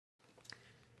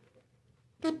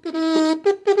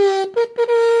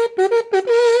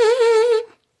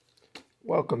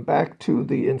Welcome back to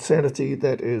the insanity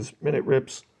that is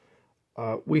MinuteRips.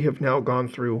 We have now gone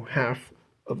through half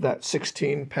of that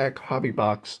 16-pack hobby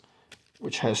box,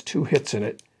 which has 2 hits in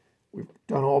it. We've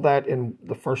done all that in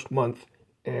the first month,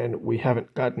 and we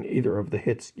haven't gotten either of the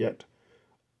hits yet.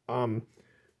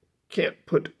 Can't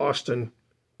put Austin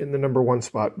in the #1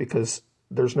 spot because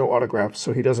there's no autograph,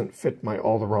 so he doesn't fit my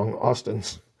All the Wrong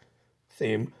Austins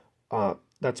theme.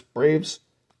 That's Braves,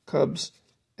 Cubs,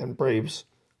 and Braves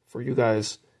for you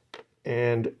guys.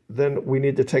 And then we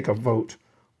need to take a vote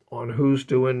on who's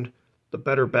doing the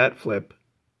better bat flip.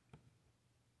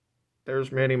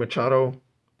 There's Manny Machado.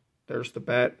 There's the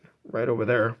bat right over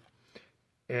there.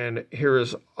 And here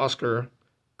is Oscar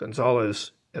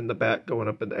Gonzalez and the bat going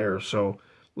up in the air. So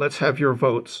let's have your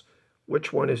votes.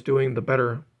 Which one is doing the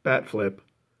better bat flip?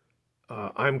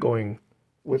 I'm going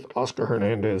with Oscar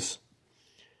Hernandez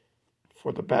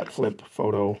for the bat flip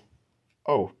photo.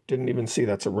 Oh, didn't even see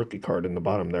that's a rookie card in the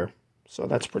bottom there. So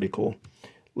that's pretty cool.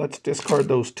 Let's discard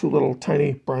those 2 little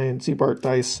tiny Brian Ziebart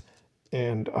dice.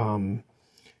 And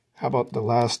how about the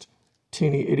last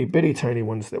teeny itty bitty tiny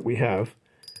ones that we have?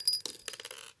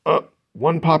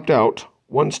 One popped out,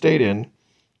 1 stayed in.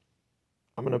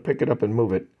 I'm going to pick it up and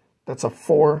move it. That's a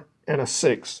 4 and a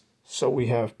 6. So we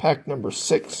have pack number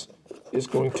 6 is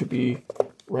going to be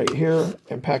right here.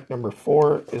 And pack number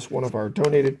 4 is one of our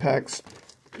donated packs.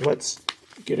 Let's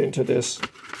get into this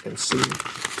and see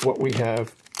what we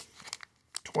have.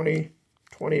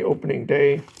 2020 opening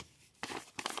day.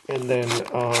 And then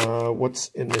what's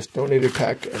in this donated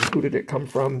pack and who did it come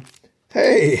from?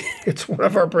 Hey, it's one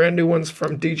of our brand new ones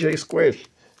from DJ Squish.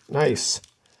 Nice.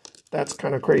 That's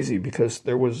kind of crazy because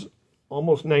there was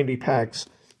almost 90 packs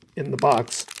in the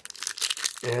box.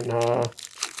 And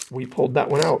we pulled that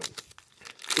one out.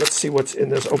 Let's see what's in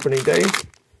this opening day.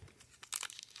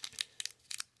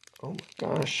 Oh my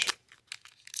gosh.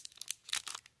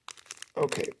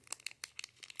 Okay.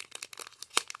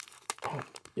 Oh,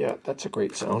 yeah, that's a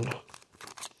great sound.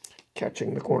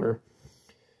 Catching the corner.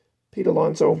 Pete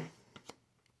Alonso.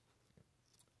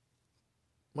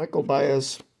 Michael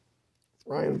Baez.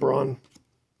 Ryan Braun.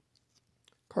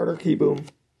 Carter Kieboom.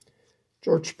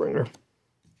 George Springer.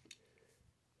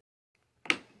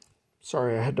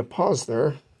 Sorry, I had to pause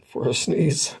there for a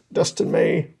sneeze. Dustin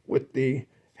May with the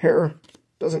hair.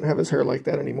 Doesn't have his hair like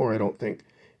that anymore, I don't think.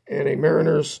 And a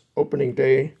Mariners opening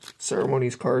day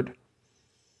ceremonies card.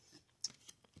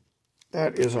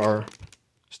 That is our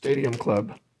Stadium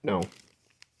Club. No.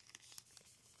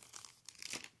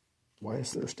 Why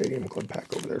is there a Stadium Club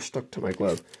pack over there stuck to my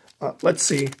glove? Let's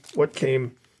see what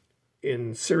came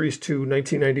in Series 2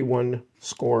 1991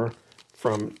 score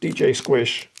from DJ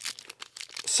Squish.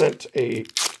 Sent a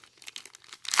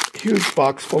huge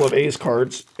box full of A's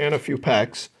cards and a few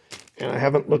packs. And I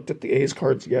haven't looked at the A's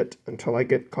cards yet until I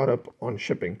get caught up on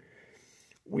shipping.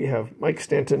 We have Mike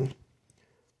Stanton,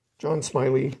 John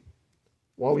Smiley,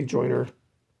 Wally Joyner,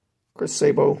 Chris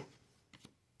Sabo,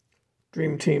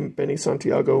 Dream Team Benny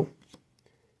Santiago,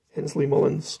 Hensley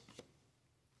Mullins,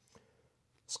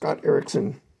 Scott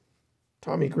Erickson,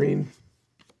 Tommy Green,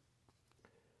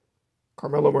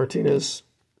 Carmelo Martinez,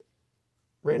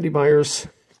 Randy Myers,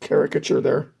 caricature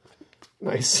there.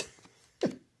 Nice.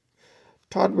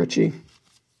 Todd Ritchie,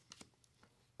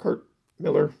 Kurt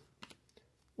Miller,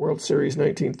 World Series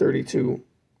 1932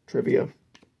 trivia,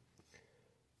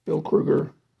 Bill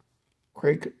Kruger,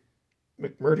 Craig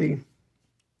McMurdy,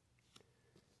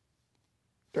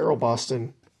 Daryl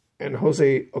Boston, and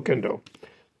Jose Oquendo.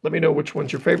 Let me know which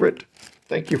one's your favorite.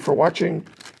 Thank you for watching,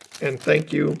 and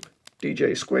thank you,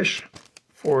 DJ Squish,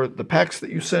 for the packs that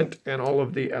you sent and all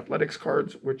of the athletics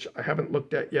cards, which I haven't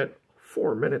looked at yet.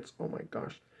 4 minutes. Oh my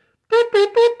gosh.